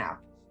right now.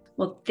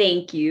 Well,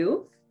 thank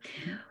you.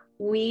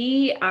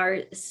 We are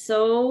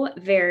so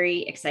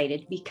very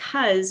excited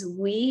because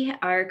we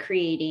are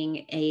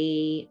creating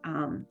a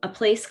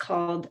place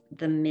called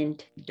the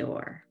Mint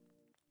Door.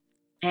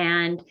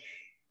 And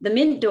the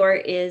Mint Door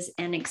is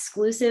an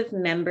exclusive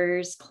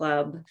members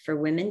club for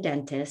women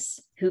dentists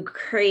who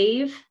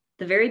crave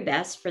the very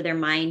best for their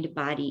mind,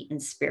 body,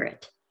 and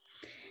spirit.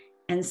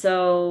 And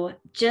so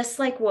just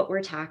like what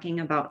we're talking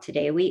about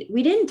today, we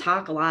didn't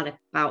talk a lot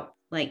about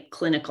like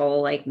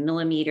clinical, like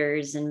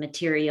millimeters and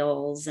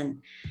materials.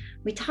 And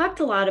we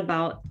talked a lot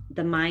about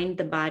the mind,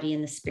 the body,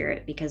 and the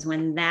spirit, because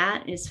when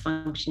that is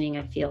functioning,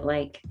 I feel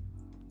like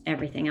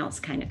everything else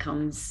kind of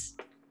comes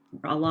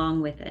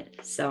along with it.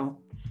 So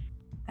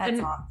that's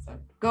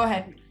awesome. Go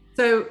ahead.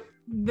 So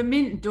the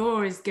Mint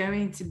Door is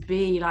going to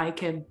be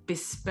like a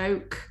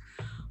bespoke,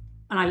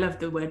 and I love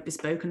the word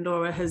bespoke, and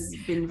Laura has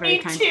been very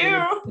kind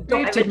to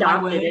adopted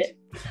my word.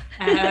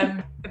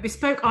 A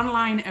bespoke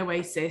online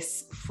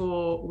oasis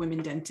for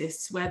women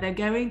dentists, where they're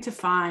going to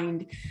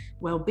find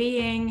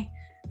well-being,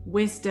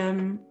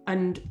 wisdom,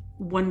 and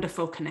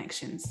wonderful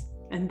connections.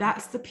 And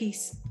that's the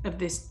piece of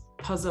this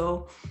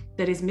puzzle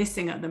that is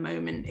missing at the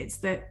moment. It's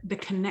the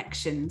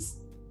connections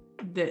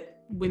that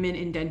women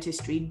in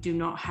dentistry do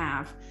not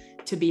have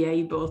to be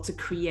able to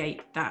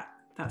create that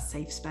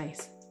safe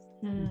space.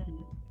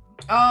 Mm-hmm.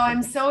 Oh,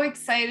 I'm so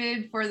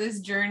excited for this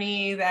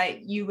journey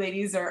that you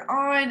ladies are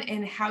on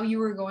and how you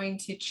are going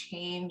to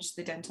change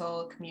the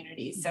dental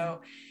community.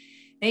 So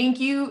thank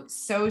you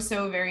so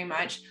very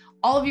much.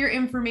 All of your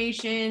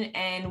information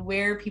and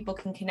where people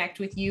can connect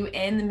with you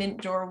and the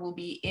Mint Door will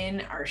be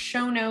in our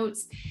show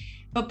notes.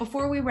 But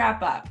before we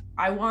wrap up,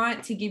 I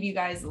want to give you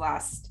guys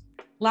last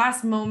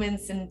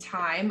moments in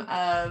time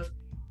of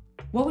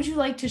what would you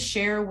like to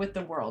share with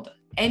the world?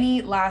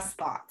 Any last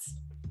thoughts?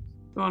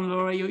 Go on,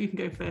 Laura, you can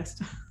go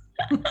first.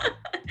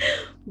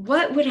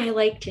 What would I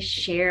like to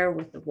share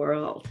with the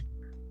world?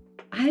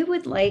 I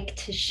would like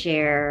to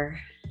share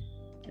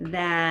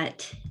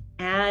that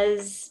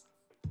as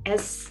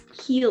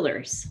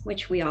healers,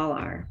 which we all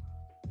are,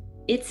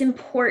 it's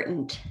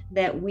important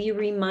that we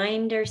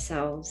remind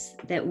ourselves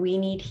that we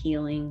need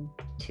healing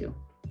too.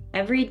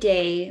 Every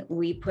day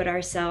we put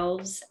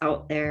ourselves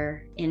out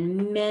there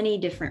in many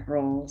different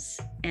roles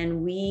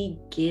and we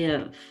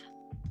give.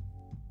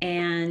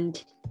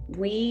 And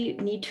we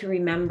need to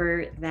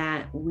remember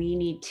that we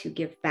need to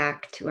give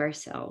back to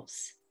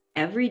ourselves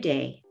every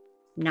day,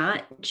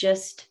 not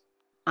just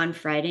on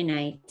Friday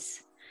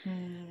nights,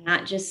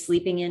 not just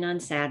sleeping in on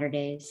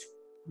Saturdays,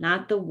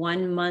 not the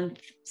 1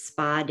 month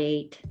spa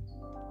date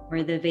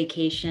or the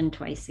vacation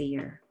twice a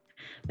year,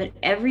 but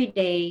every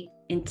day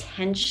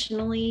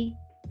intentionally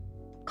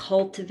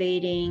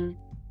cultivating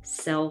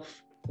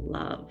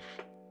self-love.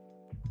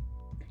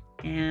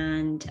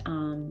 And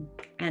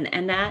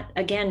that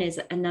again is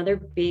another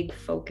big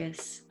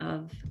focus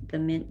of the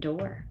Mint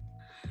Door.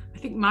 I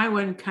think my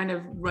one kind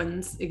of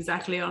runs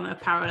exactly on a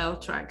parallel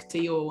track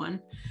to your one.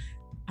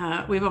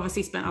 We've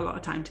obviously spent a lot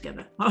of time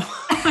together.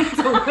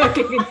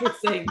 Working in the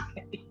same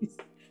place.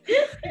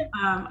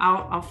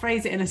 I'll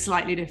phrase it in a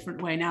slightly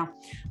different way now.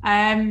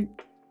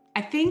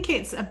 I think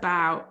it's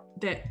about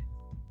that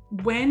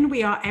when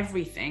we are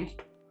everything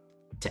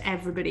to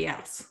everybody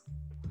else.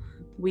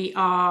 We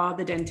are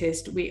the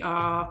dentist, we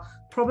are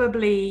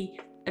probably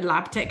a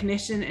lab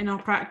technician in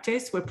our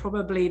practice, we're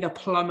probably the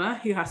plumber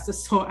who has to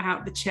sort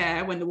out the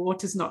chair when the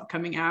water's not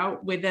coming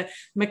out, with a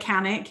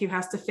mechanic who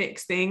has to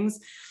fix things.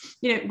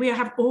 You know, we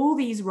have all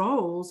these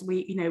roles.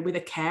 We, you know, with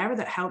a carer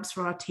that helps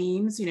for our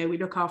teams, you know, we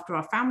look after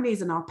our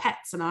families and our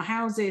pets and our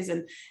houses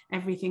and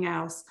everything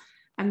else.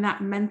 And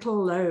that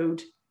mental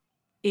load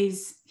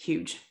is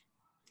huge.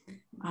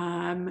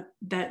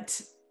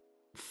 That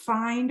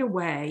find a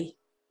way,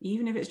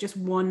 even if it's just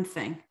one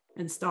thing,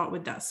 and start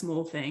with that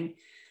small thing,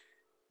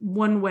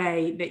 one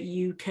way that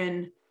you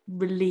can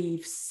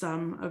relieve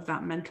some of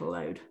that mental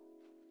load.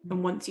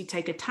 And once you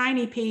take a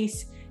tiny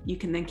piece, you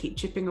can then keep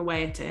chipping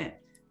away at it.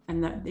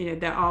 And that, you know,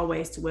 there are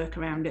ways to work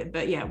around it.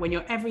 But yeah, when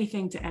you're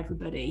everything to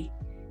everybody,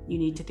 you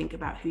need to think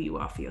about who you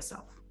are for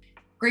yourself.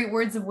 Great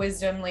words of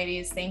wisdom,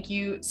 ladies. Thank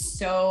you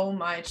so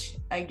much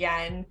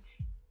again.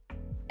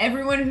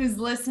 Everyone who's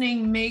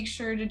listening, make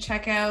sure to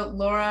check out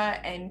Laura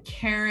and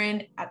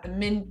Karen at the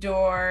Mint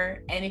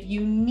Door. And if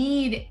you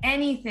need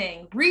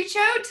anything, reach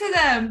out to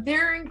them.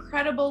 They're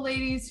incredible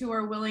ladies who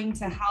are willing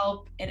to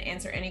help and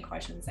answer any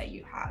questions that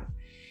you have.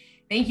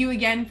 Thank you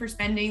again for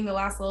spending the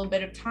last little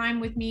bit of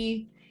time with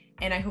me.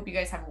 And I hope you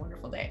guys have a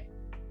wonderful day.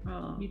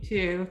 Oh, you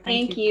too.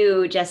 Thank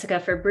you, Jessica,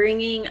 for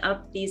bringing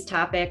up these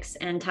topics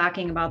and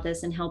talking about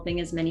this and helping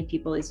as many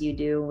people as you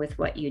do with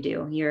what you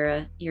do.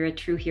 You're a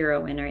true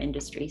hero in our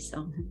industry.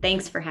 So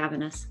thanks for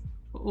having us.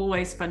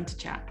 Always fun to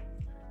chat.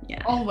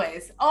 Yeah.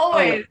 Always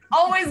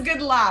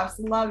good laughs.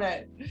 Love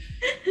it.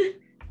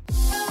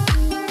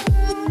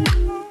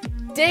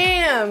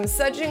 Damn,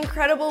 such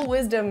incredible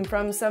wisdom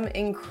from some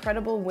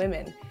incredible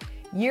women.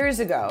 Years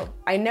ago,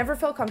 I never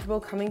felt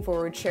comfortable coming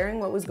forward, sharing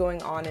what was going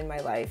on in my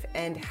life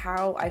and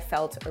how I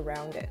felt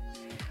around it.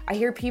 I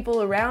hear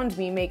people around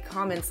me make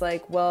comments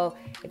like, well,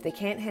 if they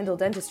can't handle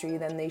dentistry,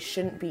 then they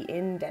shouldn't be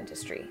in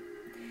dentistry.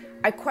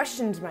 I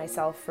questioned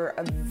myself for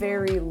a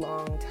very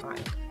long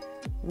time.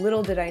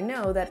 Little did I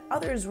know that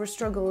others were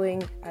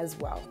struggling as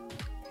well.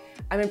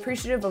 I'm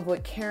appreciative of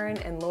what Karen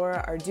and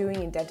Laura are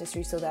doing in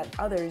dentistry so that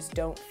others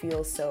don't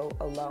feel so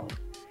alone.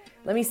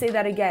 Let me say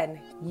that again.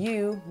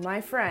 You,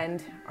 my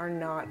friend, are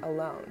not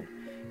alone.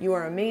 You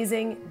are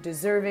amazing,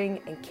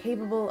 deserving, and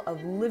capable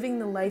of living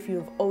the life you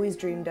have always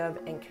dreamed of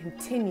and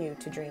continue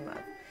to dream of.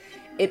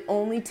 It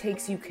only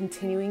takes you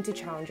continuing to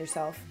challenge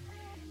yourself.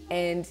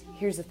 And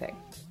here's the thing.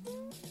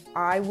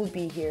 I will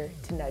be here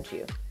to nudge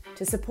you,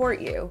 to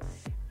support you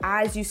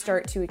as you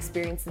start to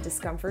experience the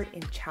discomfort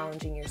in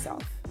challenging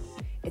yourself.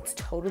 It's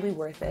totally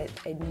worth it,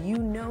 and you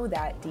know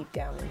that deep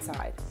down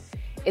inside.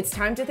 It's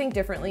time to think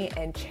differently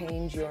and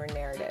change your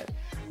narrative.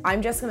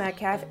 I'm Jessica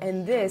Metcalf,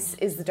 and this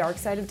is The Dark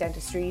Side of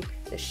Dentistry,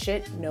 the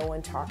shit no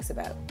one talks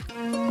about.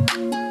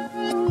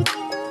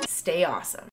 Stay awesome.